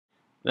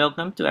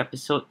Welcome to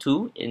episode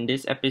 2. In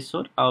this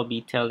episode, I'll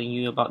be telling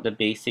you about the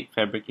basic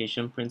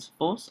fabrication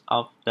principles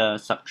of the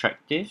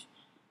subtractive,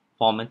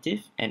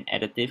 formative, and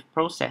additive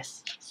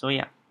process.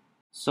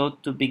 So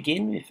to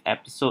begin with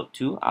episode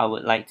 2, I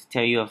would like to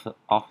tell you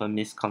of a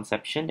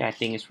misconception that I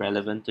think is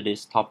relevant to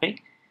this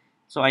topic.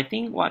 So I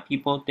think what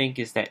people think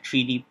is that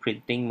 3D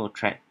printing will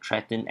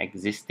threaten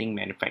existing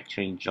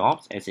manufacturing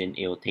jobs, as in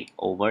it will take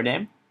over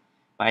them.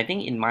 But I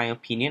think in my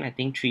opinion, I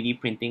think 3D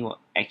printing will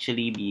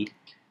actually be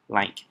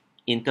like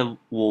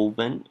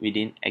interwoven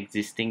within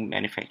existing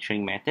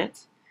manufacturing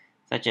methods,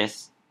 such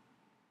as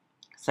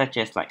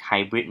like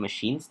hybrid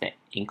machines that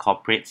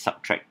incorporate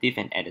subtractive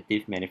and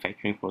additive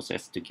manufacturing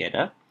process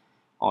together,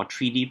 or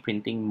 3D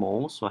printing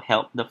molds will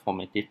help the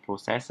formative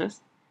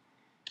processes.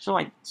 So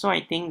I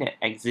think that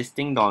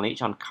existing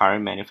knowledge on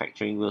current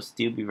manufacturing will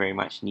still be very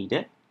much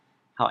needed.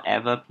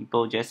 However,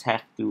 people just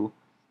have to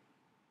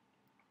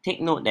take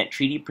note that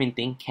 3D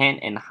printing can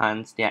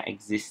enhance their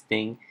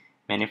existing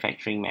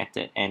manufacturing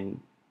method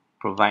and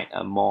provide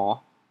a more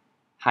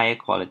higher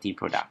quality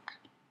product.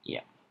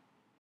 Yeah.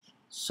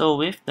 So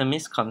with the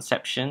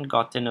misconception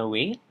gotten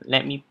away,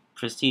 let me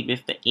proceed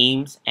with the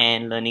aims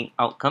and learning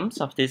outcomes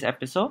of this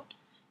episode.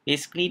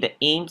 Basically, the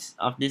aims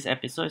of this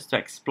episode is to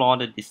explore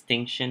the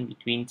distinction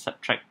between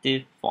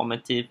subtractive,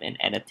 formative, and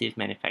additive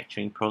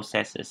manufacturing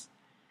processes.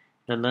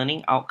 The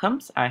learning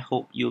outcomes, I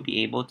hope you'll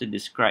be able to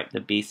describe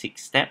the basic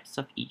steps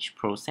of each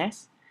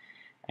process.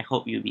 I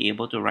hope you'll be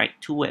able to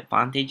write 2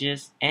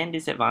 advantages and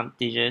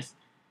disadvantages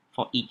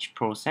for each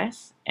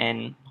process,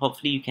 and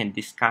hopefully you can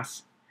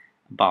discuss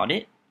about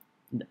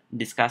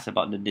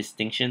the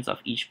distinctions of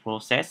each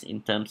process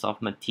in terms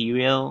of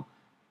material,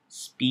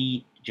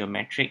 speed,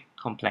 geometric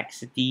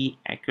complexity,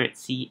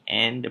 accuracy,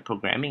 and the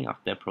programming of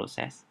the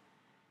process.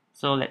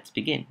 So let's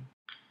begin.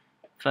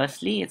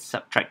 Firstly, it's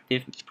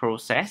subtractive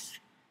process.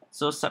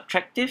 So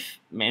subtractive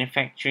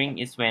manufacturing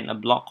is when a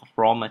block of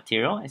raw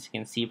material, as you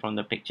can see from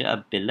the picture,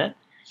 a billet,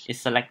 is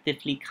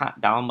selectively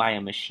cut down by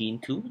a machine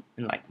tool,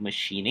 like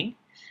machining,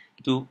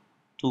 to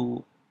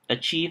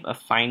achieve a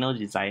final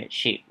desired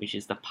shape, which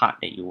is the part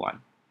that you want.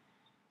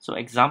 So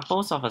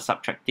examples of a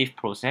subtractive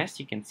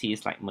process you can see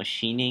is like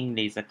machining,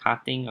 laser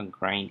cutting, or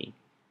grinding.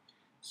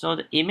 So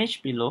the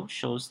image below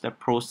shows the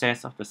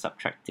process of the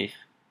subtractive.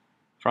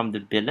 From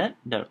the billet,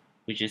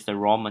 which is the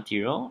raw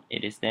material,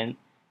 it is then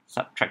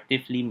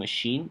subtractively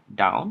machined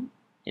down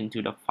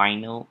into the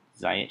final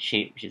desired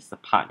shape, which is the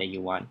part that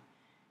you want.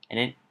 And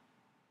then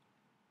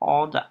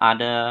all the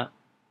other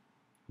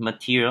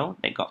material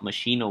that got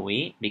machined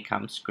away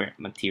becomes scrap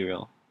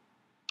material.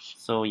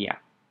 So yeah.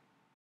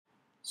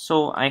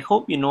 So I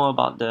hope you know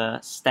about the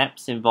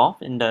steps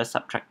involved in the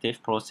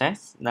subtractive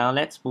process. Now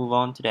let's move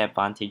on to the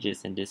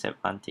advantages and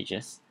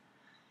disadvantages.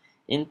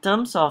 In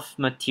terms of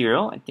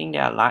material, I think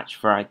there are a large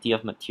variety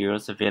of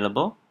materials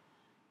available,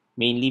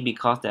 mainly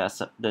because the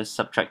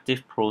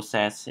subtractive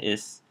process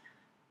is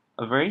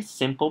a very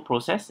simple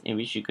process in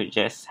which you could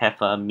just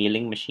have a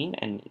milling machine,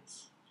 and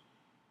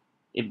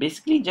it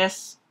basically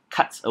just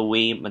cuts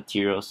away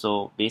material.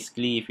 So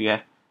basically, if you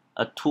have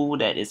a tool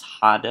that is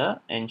harder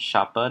and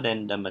sharper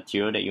than the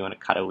material that you want to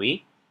cut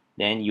away,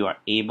 then you are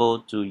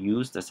able to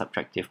use the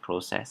subtractive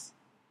process.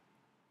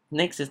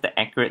 Next is the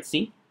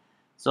accuracy.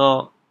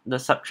 So the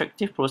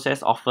subtractive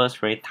process offers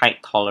very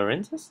tight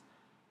tolerances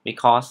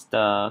because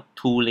the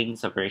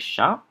toolings are very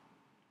sharp.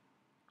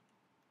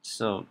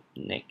 So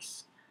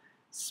next,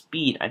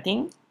 speed. I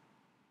think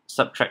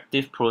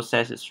subtractive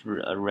process is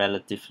a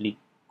relatively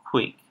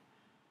quick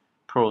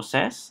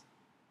process,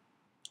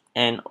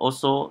 and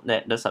also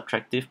that the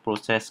subtractive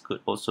process could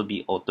also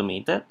be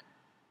automated,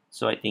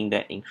 so I think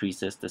that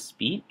increases the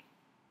speed.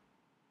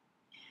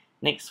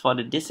 Next, for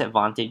the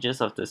disadvantages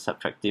of the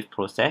subtractive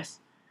process,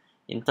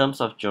 in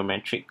terms of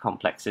geometric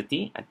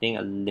complexity, I think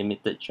a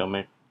limited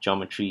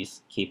geometry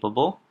is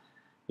capable,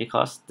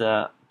 because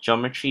the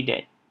geometry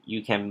that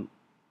you can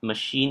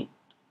machine,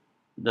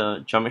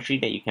 the geometry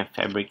that you can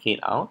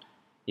fabricate out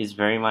is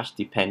very much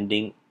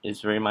dependent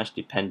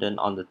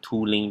on the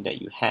tooling that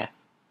you have.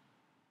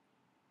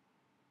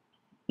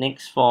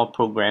 Next, for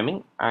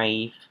programming,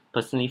 I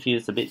personally feel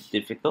it's a bit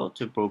difficult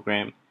to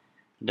program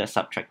the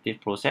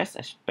subtractive process,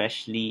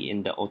 especially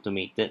in the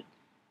automated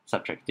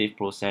subtractive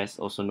process,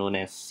 also known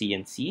as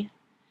CNC,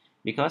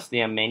 because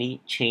there are many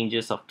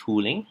changes of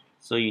tooling.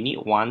 So you need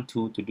one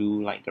tool to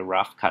do like the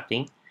rough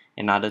cutting,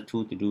 another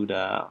tool to do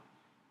the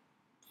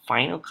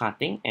final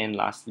cutting, and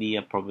lastly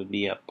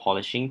probably a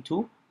polishing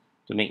tool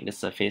to make the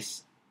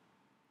surface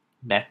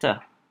better.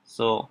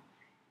 So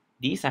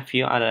these are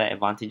few other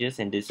advantages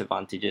and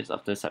disadvantages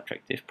of the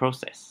subtractive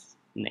process.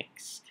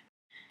 Next,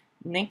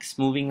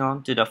 moving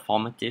on to the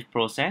formative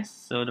process.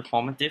 So the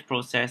formative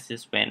process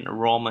is when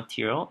raw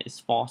material is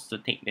forced to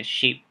take the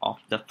shape of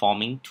the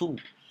forming tool.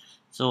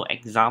 So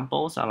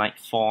examples are like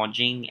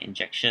forging,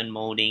 injection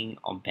molding,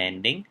 or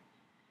bending.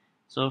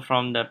 So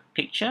from the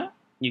picture,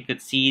 you could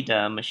see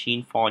the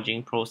machine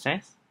forging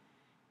process.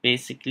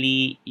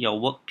 Basically, your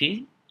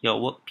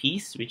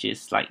workpiece, which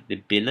is like the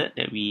billet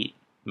that we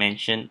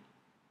mentioned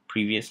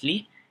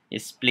previously,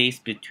 is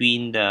placed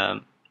between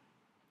the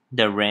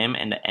the ram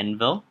and the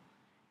anvil,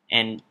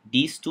 and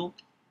these two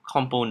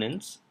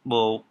components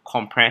will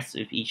compress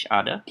with each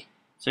other.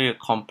 So you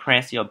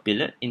compress your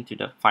billet into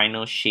the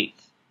final shape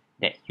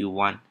that you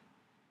want.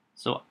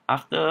 So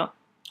after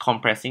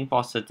compressing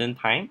for a certain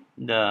time,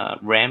 the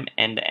ram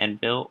and the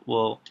anvil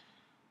will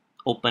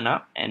open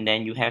up, and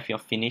then you have your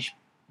finished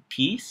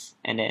piece.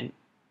 And then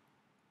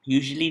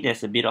usually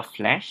there's a bit of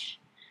flash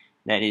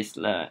that is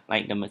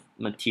like the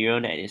material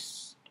that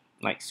is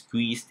like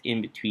squeezed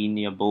in between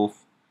your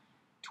both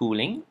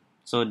tooling,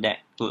 so that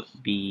could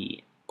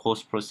be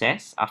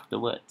post-processed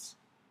afterwards.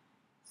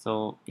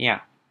 So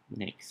yeah,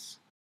 next.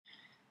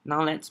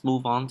 Now let's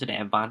move on to the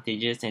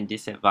advantages and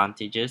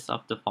disadvantages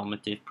of the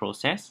formative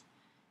process.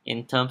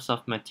 In terms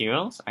of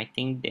materials, I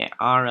think there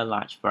are a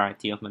large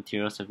variety of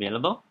materials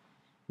available,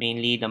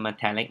 mainly the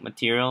metallic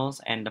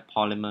materials and the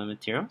polymer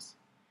materials.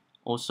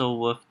 Also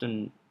worth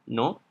to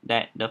note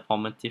that the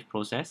formative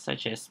process,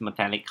 such as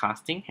metallic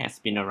casting, has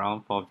been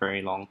around for a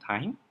very long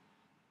time.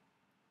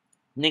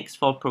 Next,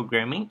 for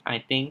programming, I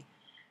think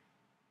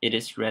it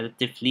is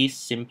relatively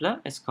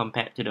simpler as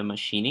compared to the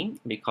machining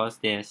because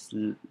there's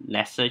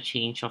lesser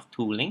change of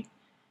tooling.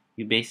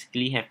 You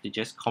basically have to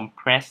just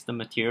compress the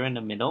material in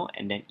the middle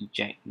and then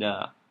eject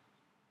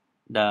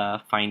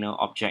the final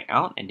object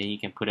out, and then you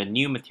can put a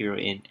new material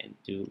in and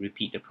to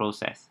repeat the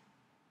process.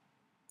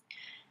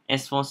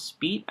 As for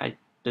speed, I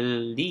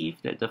believe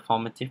that the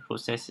formative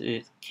process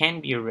can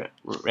be a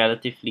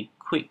relatively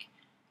quick,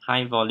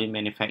 high volume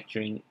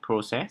manufacturing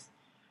process,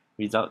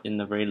 result in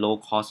a very low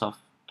cost of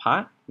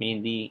part,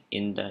 mainly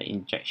in the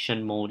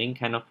injection molding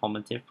kind of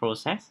formative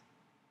process.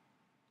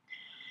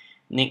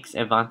 Next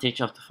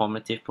advantage of the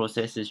formative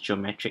process is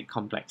geometric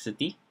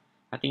complexity.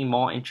 I think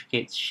more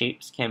intricate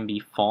shapes can be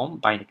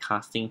formed by the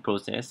casting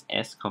process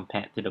as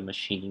compared to the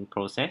machining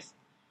process.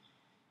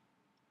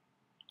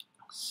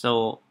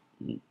 So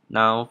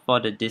now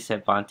for the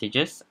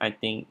disadvantages, I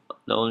think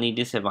the only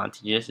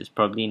disadvantages is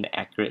probably in the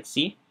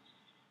accuracy.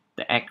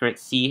 The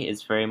accuracy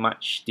is very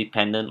much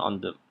dependent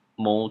on the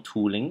mold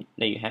tooling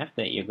that you have,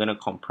 that you're going to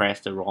compress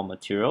the raw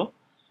material.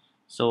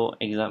 So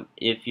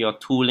if your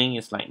tooling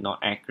is like not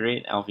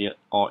accurate,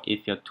 or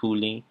if your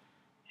tooling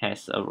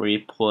has a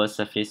very poor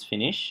surface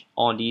finish,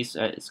 all these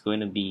is going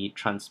to be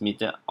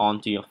transmitted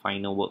onto your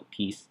final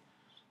workpiece.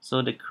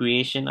 So the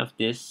creation of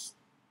this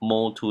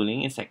mold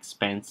tooling is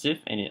expensive,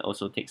 and it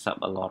also takes up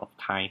a lot of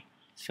time.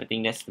 So I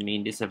think that's the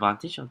main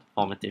disadvantage of the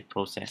formative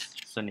process.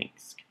 So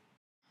next.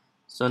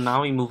 So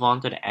now we move on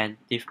to the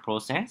additive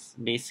process.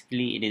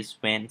 Basically, it is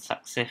when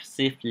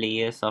successive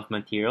layers of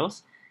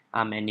materials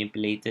are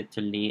manipulated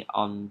to lay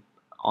on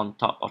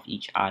top of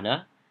each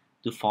other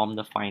to form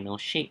the final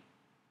shape.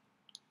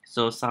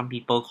 So some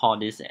people call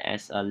this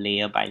as a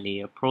layer by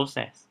layer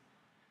process.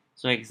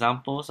 So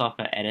examples of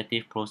an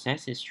additive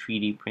process is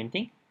 3D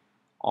printing,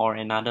 or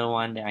another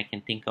one that I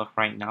can think of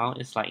right now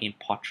is like in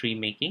pottery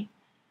making,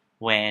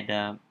 where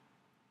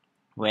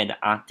the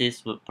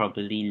artist would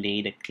probably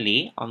lay the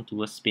clay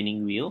onto a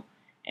spinning wheel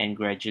and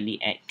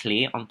gradually add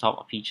clay on top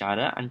of each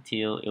other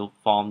until it will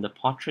form the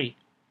pottery.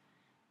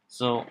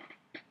 So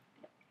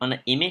on the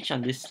image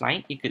on this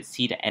slide, you could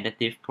see the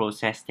additive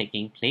process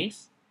taking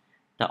place.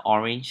 The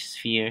orange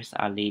spheres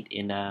are laid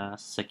in a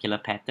circular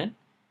pattern,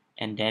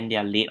 and then they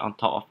are laid on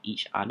top of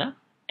each other,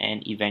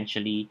 and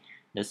eventually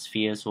the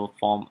spheres will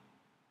form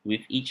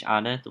with each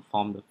other to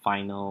form the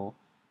final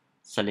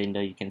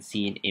cylinder you can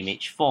see in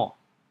image 4.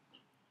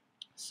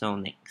 So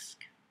next.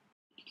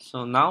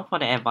 So now for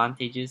the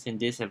advantages and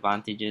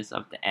disadvantages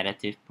of the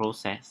additive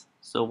process.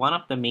 So one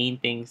of the main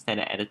things that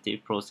the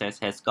additive process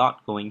has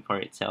got going for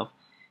itself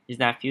is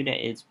that I feel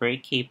that it's very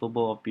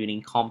capable of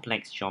building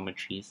complex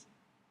geometries.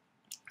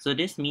 So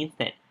this means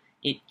that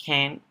it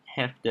can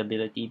have the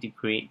ability to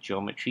create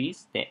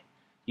geometries that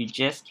you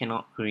just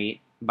cannot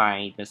create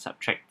by the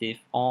subtractive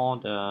or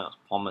the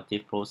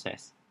formative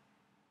process.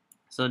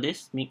 So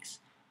this makes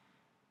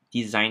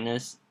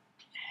designers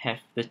have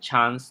the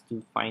chance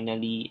to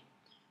finally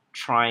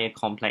try a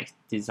complex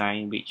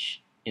design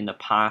which in the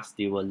past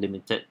they were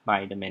limited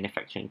by the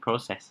manufacturing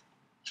process.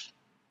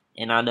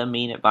 Another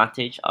main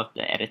advantage of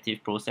the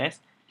additive process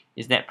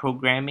is that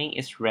programming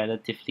is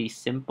relatively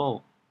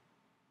simple.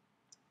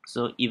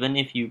 So even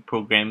if you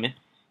program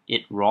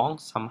it wrong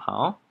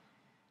somehow,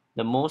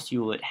 the most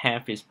you would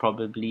have is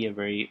probably a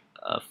very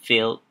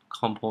failed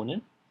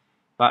component,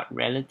 but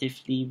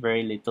relatively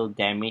very little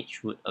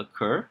damage would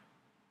occur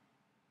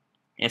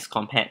as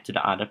compared to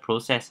the other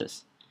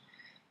processes.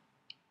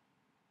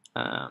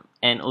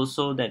 And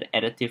also that the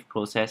additive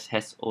process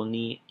has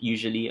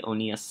usually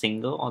only a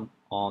single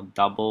or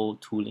double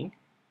tooling.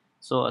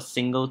 So a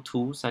single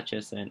tool such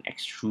as an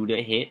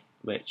extruder head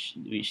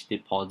which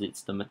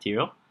deposits the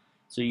material.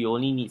 So you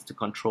only need to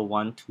control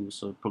one tool,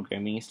 so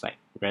programming is like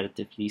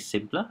relatively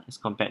simpler as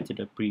compared to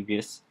the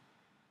previous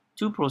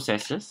two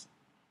processes.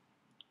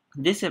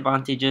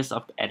 Disadvantages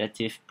of the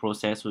additive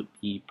process would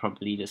be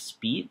probably the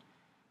speed.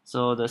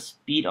 So the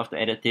speed of the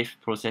additive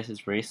process is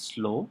very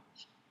slow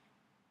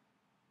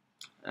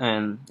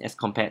as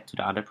compared to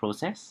the other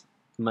process.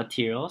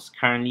 Materials,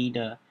 currently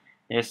the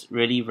there's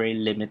really very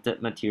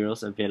limited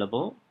materials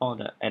available for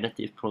the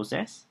additive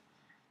process.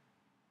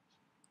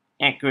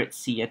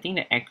 Accuracy. I think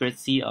the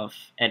accuracy of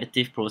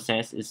additive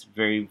process is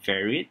very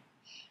varied.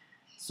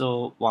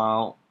 So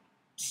while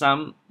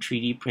some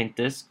 3D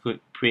printers could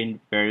print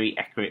very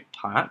accurate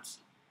parts,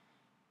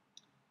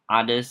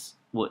 others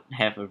would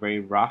have a very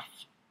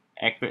rough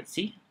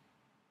accuracy.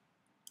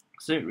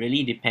 So it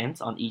really depends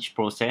on each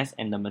process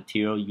and the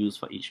material used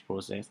for each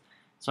process.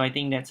 So I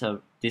think that's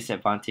a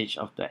disadvantage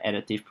of the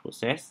additive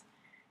process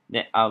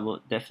that I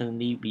will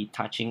definitely be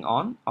touching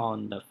on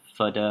the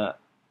further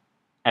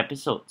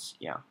episodes.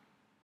 Yeah.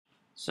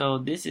 So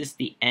this is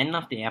the end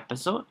of the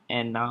episode,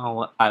 and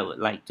now I would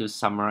like to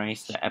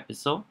summarize the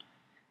episode.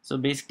 So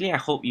basically, I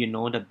hope you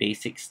know the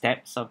basic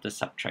steps of the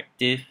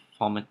subtractive,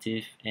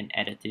 formative, and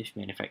additive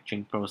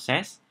manufacturing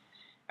process.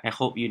 I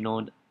hope you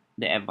know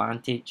the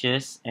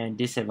advantages and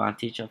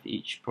disadvantages of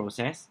each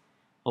process.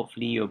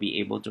 Hopefully, you'll be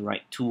able to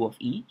write 2 of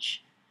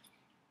each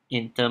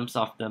in terms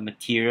of the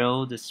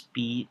material, the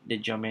speed, the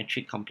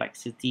geometric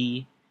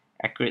complexity,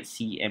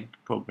 accuracy, and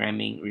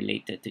programming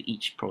related to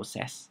each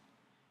process.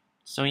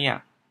 So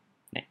yeah,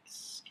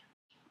 next.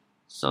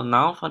 So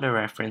now for the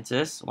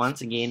references.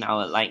 Once again, I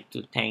would like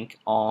to thank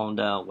all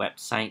the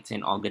websites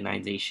and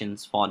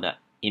organizations for the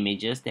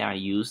images that are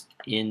used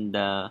in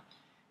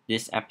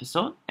this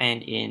episode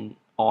and in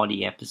all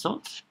the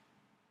episodes.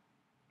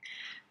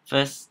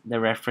 First, the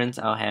reference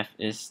I'll have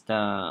is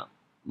the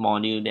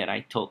module that I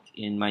took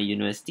in my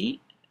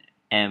university,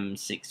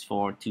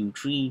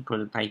 M6423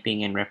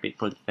 prototyping and rapid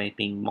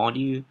prototyping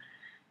module.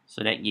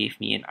 So that gave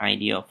me an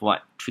idea of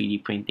what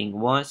 3D printing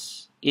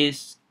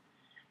is.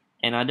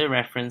 Another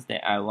reference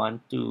that I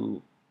want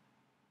to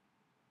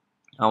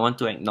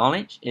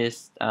acknowledge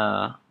is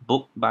a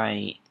book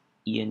by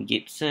Ian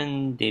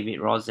Gibson, David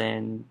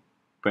Rosen,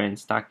 Brent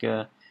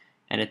Stucker,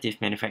 Additive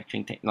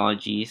Manufacturing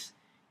Technologies,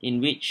 in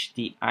which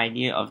the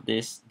idea of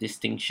this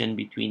distinction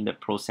between the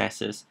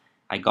processes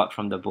I got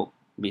from the book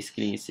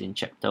basically is in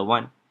chapter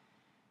 1.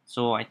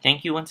 So I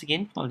thank you once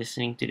again for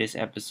listening to this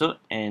episode,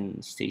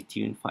 and stay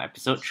tuned for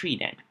episode 3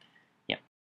 then.